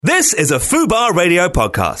This is a Fubar Radio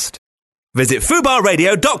podcast. Visit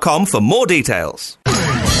fubarradio.com for more details.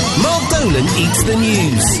 Mark Dolan eats the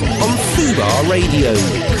news on Fubar Radio.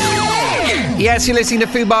 Yes, you're listening to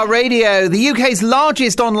Fubar Radio, the UK's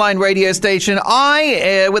largest online radio station.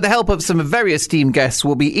 I, with the help of some very esteemed guests,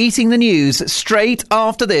 will be eating the news straight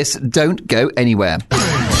after this. Don't go anywhere.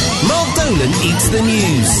 Mark Dolan eats the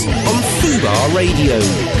news on Fubar Radio.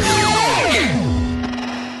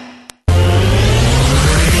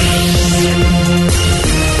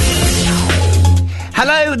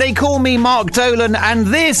 Hello, they call me Mark Dolan, and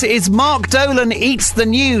this is Mark Dolan Eats the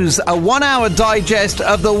News, a 1-hour digest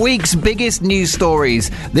of the week's biggest news stories.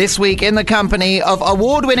 This week in the company of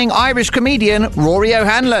award-winning Irish comedian Rory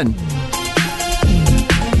O'Hanlon.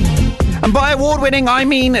 And by award-winning, I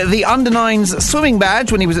mean the under-9s swimming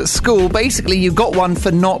badge when he was at school. Basically, you got one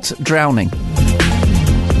for not drowning.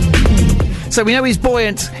 So we know he's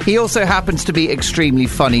buoyant. He also happens to be extremely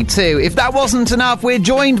funny too. If that wasn't enough, we're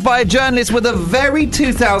joined by a journalist with a very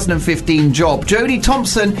 2015 job. Jodie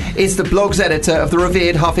Thompson is the blog's editor of the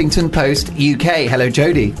revered Huffington Post UK. Hello,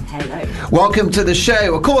 Jodie. Hello. Welcome to the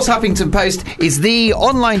show. Of course, Huffington Post is the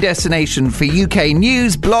online destination for UK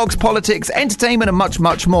news, blogs, politics, entertainment and much,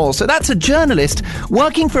 much more. So that's a journalist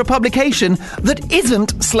working for a publication that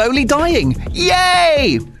isn't slowly dying.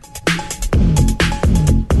 Yay!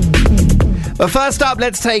 But first up,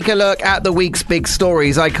 let's take a look at the week's big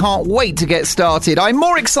stories. I can't wait to get started. I'm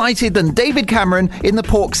more excited than David Cameron in the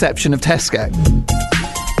pork section of Tesco.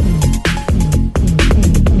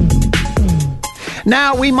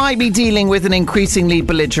 Now, we might be dealing with an increasingly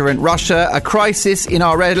belligerent Russia, a crisis in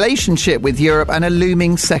our relationship with Europe and a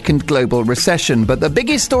looming second global recession. But the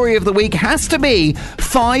biggest story of the week has to be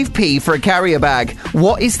 5p for a carrier bag.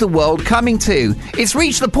 What is the world coming to? It's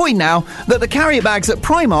reached the point now that the carrier bags at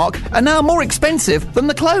Primark are now more expensive than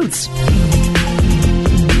the clothes.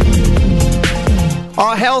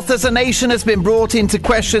 Our health as a nation has been brought into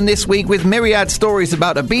question this week with myriad stories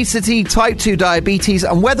about obesity, type 2 diabetes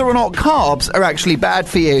and whether or not carbs are actually bad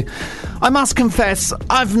for you. I must confess,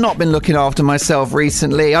 I've not been looking after myself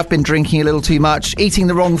recently. I've been drinking a little too much, eating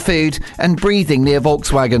the wrong food and breathing near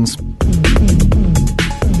Volkswagens.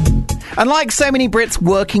 And like so many Brits,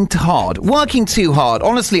 working too hard.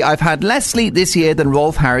 Honestly, I've had less sleep this year than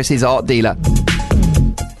Rolf Harris's art dealer.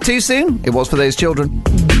 Too soon? It was for those children.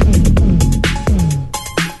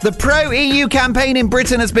 The pro-EU campaign in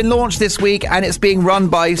Britain has been launched this week and it's being run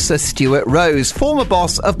by Sir Stuart Rose, former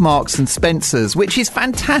boss of Marks and Spencer's, which is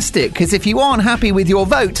fantastic because if you aren't happy with your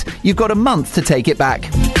vote, you've got a month to take it back.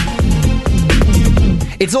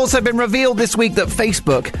 It's also been revealed this week that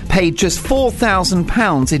Facebook paid just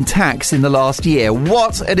 £4,000 in tax in the last year.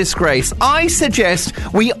 What a disgrace. I suggest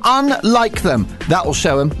we unlike them. That'll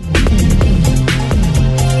show them.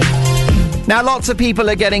 Now, lots of people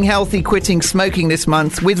are getting healthy quitting smoking this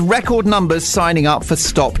month, with record numbers signing up for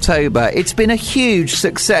Stoptober. It's been a huge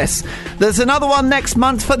success. There's another one next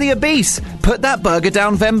month for the obese. Put that burger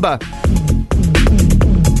down, Vember.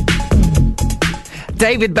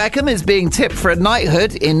 David Beckham is being tipped for a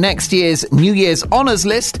knighthood in next year's New Year's Honours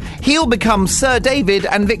list. He'll become Sir David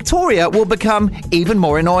and Victoria will become even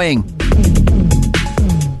more annoying.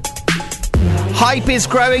 Hype is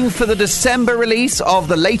growing for the December release of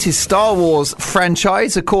the latest Star Wars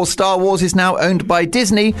franchise. Of course, Star Wars is now owned by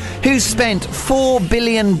Disney, who's spent $4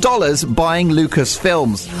 billion buying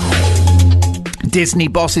Lucasfilms. Disney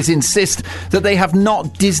bosses insist that they have not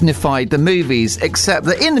Disneyfied the movies, except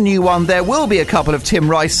that in the new one there will be a couple of Tim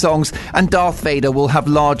Rice songs and Darth Vader will have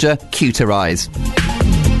larger, cuter eyes.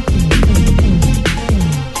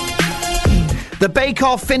 The Bake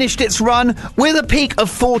Off finished its run with a peak of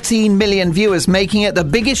 14 million viewers, making it the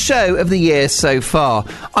biggest show of the year so far.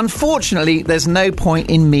 Unfortunately, there's no point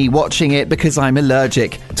in me watching it because I'm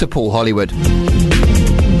allergic to Paul Hollywood.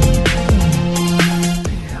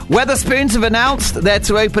 Wetherspoons have announced they're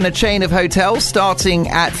to open a chain of hotels starting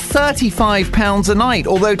at £35 a night,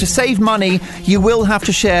 although to save money, you will have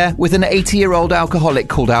to share with an 80-year-old alcoholic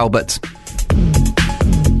called Albert.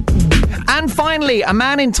 And finally, a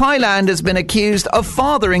man in Thailand has been accused of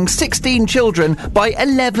fathering 16 children by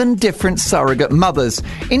 11 different surrogate mothers.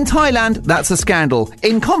 In Thailand, that's a scandal.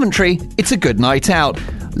 In Coventry, it's a good night out.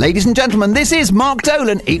 Ladies and gentlemen, this is Mark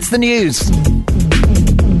Dolan Eats the News.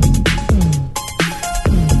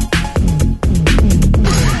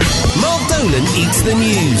 Mark Dolan Eats the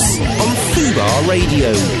News on Fubar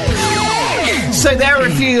Radio. So there are a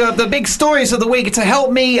few of the big stories of the week. To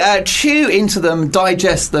help me chew into them,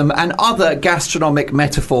 digest them, and other gastronomic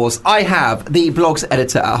metaphors, I have the blog's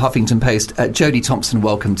editor at Huffington Post, Jodie Thompson.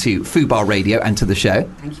 Welcome to Fubar Radio and to the show.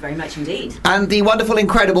 Thank you very much indeed. And the wonderful,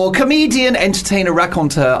 incredible comedian, entertainer,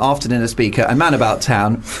 raconteur, after-dinner speaker, and man about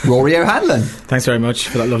town, Rory O'Hanlon. Thanks very much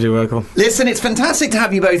for that lovely welcome. Listen, it's fantastic to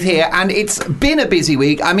have you both here, and it's been a busy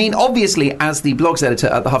week. I mean, obviously, as the blog's editor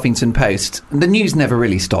at the Huffington Post, the news never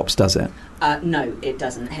really stops, does it? No, it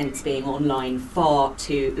doesn't, hence being online far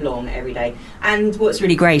too long every day. And what's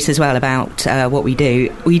really great as well about what we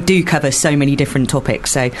do cover so many different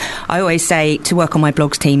topics. So I always say, to work on my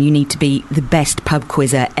blogs team, you need to be the best pub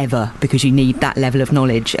quizzer ever, because you need that level of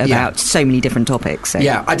knowledge about so many different topics. So.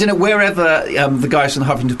 Yeah, I don't know, wherever the guys from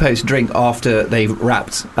the Huffington Post drink after they've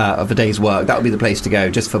wrapped of a day's work, that would be the place to go,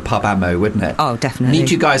 just for pub ammo, wouldn't it? Oh, definitely. Need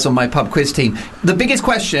you guys on my pub quiz team. The biggest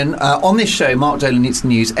question on this show, Mark Dolan Eats the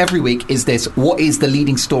News, every week is this: what is the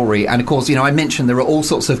leading story? And of course, you know, I mentioned there are all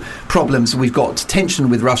sorts of problems. We've got tension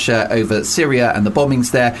with Russia over Syria and the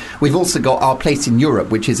bombings there. We've also got our place in Europe,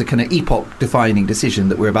 which is a kind of epoch-defining decision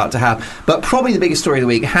that we're about to have. But probably the biggest story of the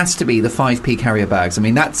week has to be the 5p carrier bags. I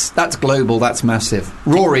mean, that's global, that's massive.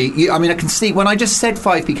 Rory, I mean, I can see when I just said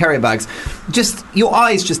 5p carrier bags, just your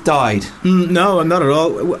eyes just died. No, I'm not at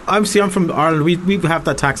all. I'm from Ireland. We have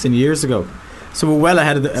that tax in years ago, so we're well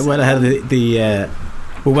ahead of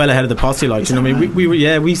we're well ahead of the posse, like, you know. I mean,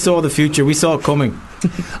 we saw the future. We saw it coming.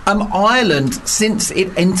 Ireland, since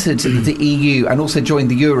it entered the EU and also joined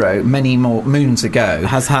the Euro many more moons ago,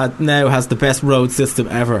 has the best road system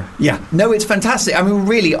ever. Yeah, no, it's fantastic. I mean,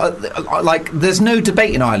 really, like, there's no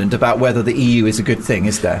debate in Ireland about whether the EU is a good thing,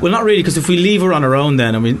 is there? Well, not really, because if we leave her on our own,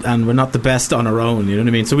 then and we're not the best on our own, you know what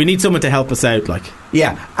I mean. So we need someone to help us out, like.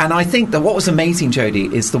 Yeah, and I think that what was amazing,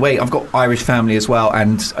 Jodie, is the way I've got Irish family as well,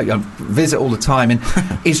 and I visit all the time, and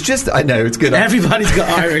it's just, I know it's good. Everybody's got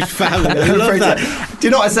Irish family. I love that. Do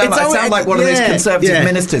you know what I sound like? I sound like one of those Conservative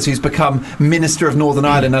ministers who's become Minister of Northern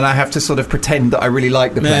Ireland, and I have to sort of pretend that I really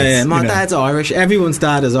like the place. Yeah. My dad's Irish. Everyone's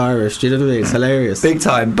dad is Irish. Do you know what I mean? It's hilarious. Big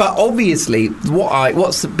time. But obviously,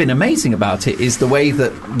 what's been amazing about it is the way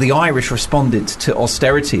that the Irish responded to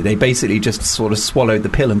austerity. They basically just sort of swallowed the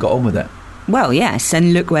pill and got on with it. Well, yes,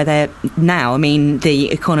 and look where they're now. I mean, the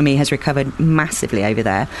economy has recovered massively over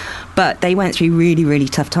there, but they went through really, really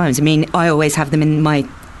tough times. I mean, I always have them in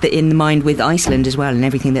the mind with Iceland as well, and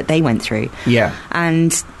everything that they went through. Yeah.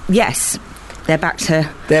 And yes, they're back to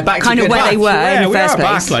kind of where they were in the first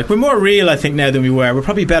place. Back, like, we're more real, I think, now than we were. We're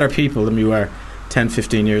probably better people than we were 10,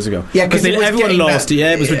 15 years ago. Yeah, because everyone lost.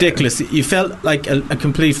 It was ridiculous. You felt like a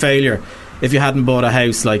complete failure if you hadn't bought a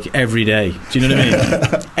house, like, every day. Do you know what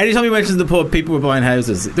I mean? Anytime you went to the pub, people were buying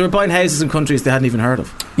houses. They were buying houses in countries they hadn't even heard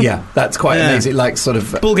of. Yeah, that's quite amazing. Like, sort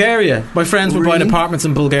of Bulgaria. My friends were buying apartments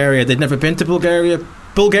in Bulgaria. They'd never been to Bulgaria.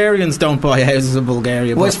 Bulgarians don't buy houses in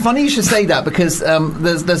Bulgaria. Well, it's funny you should say that, because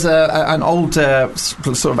there's an old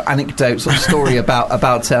sort of anecdote, sort of story about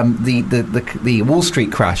the Wall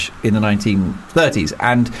Street crash in the 1930s,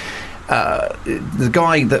 and the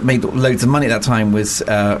guy that made loads of money at that time was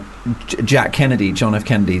Jack Kennedy, John F.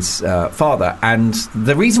 Kennedy's father. And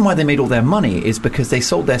the reason why they made all their money is because they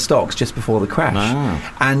sold their stocks just before the crash. Wow.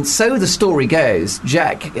 And so the story goes,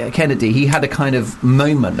 Jack Kennedy, he had a kind of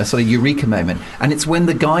moment, a sort of eureka moment. And it's when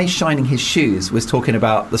the guy shining his shoes was talking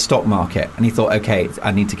about the stock market. And he thought, okay,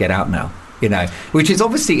 I need to get out now, you know, which is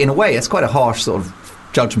obviously, in a way, it's quite a harsh sort of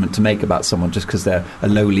judgment to make about someone just because they're a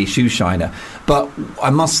lowly shoe shiner. But I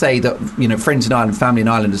must say that, you know, friends in Ireland, family in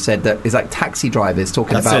Ireland have said that it's like taxi drivers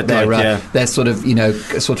talking about their sort of, you know,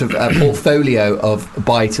 portfolio of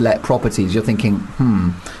buy-to-let properties. You're thinking,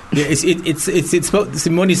 yeah, it's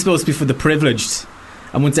money's supposed to be for the privileged,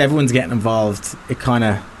 and once everyone's getting involved, it kind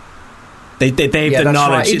of They have the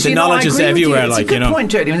knowledge. Right. The knowledge is everywhere. It's like, a good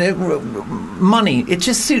point, Jodie. I mean, money, it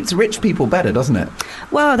just suits rich people better, doesn't it?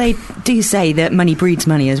 Well, they do say that money breeds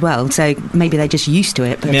money as well, so maybe they're just used to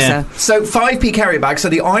it. But So 5p carry bags. So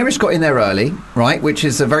the Irish got in there early, right, which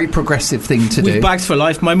is a very progressive thing to do. Bags for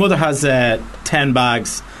life. My mother has 10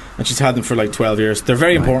 bags. And she's had them for like 12 years. They're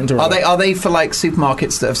very important to her. Are they for like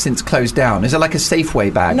supermarkets that have since closed down? Is it like a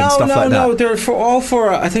Safeway bag and stuff like that? No, they're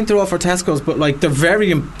I think they're all for Tesco's, but like they're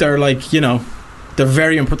very important.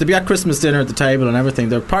 They'll be at Christmas dinner at the table and everything.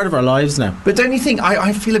 They're part of our lives now. But don't you think,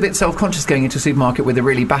 I feel a bit self-conscious going into a supermarket with a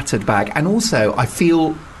really battered bag, and also I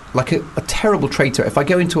feel like a terrible traitor if I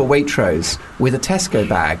go into a Waitrose with a Tesco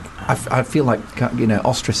bag I feel like,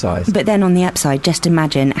 ostracised. But then on the upside, just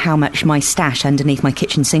imagine how much my stash underneath my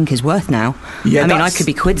kitchen sink is worth now. Yeah, I mean, I could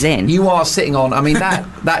be quids in. You are sitting on. I mean,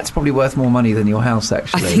 that's probably worth more money than your house.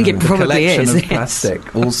 Actually, I think it probably is. Of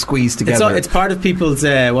plastic, all squeezed together. It's part of people's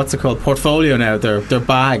what's it called, portfolio now. Their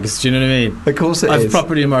bags. Do you know what I mean? Of course, I've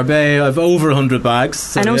property in Marbella. I've over 100 bags.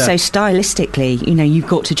 So, and also stylistically, you've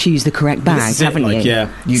got to choose the correct bag, haven't you? Yeah.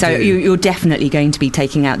 You're definitely going to be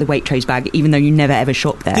taking out the Waitrose bag, even though you never ever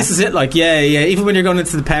shop there. This is it. Even when you're going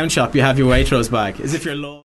into the pound shop, you have your Waitrose bag, as if you're low.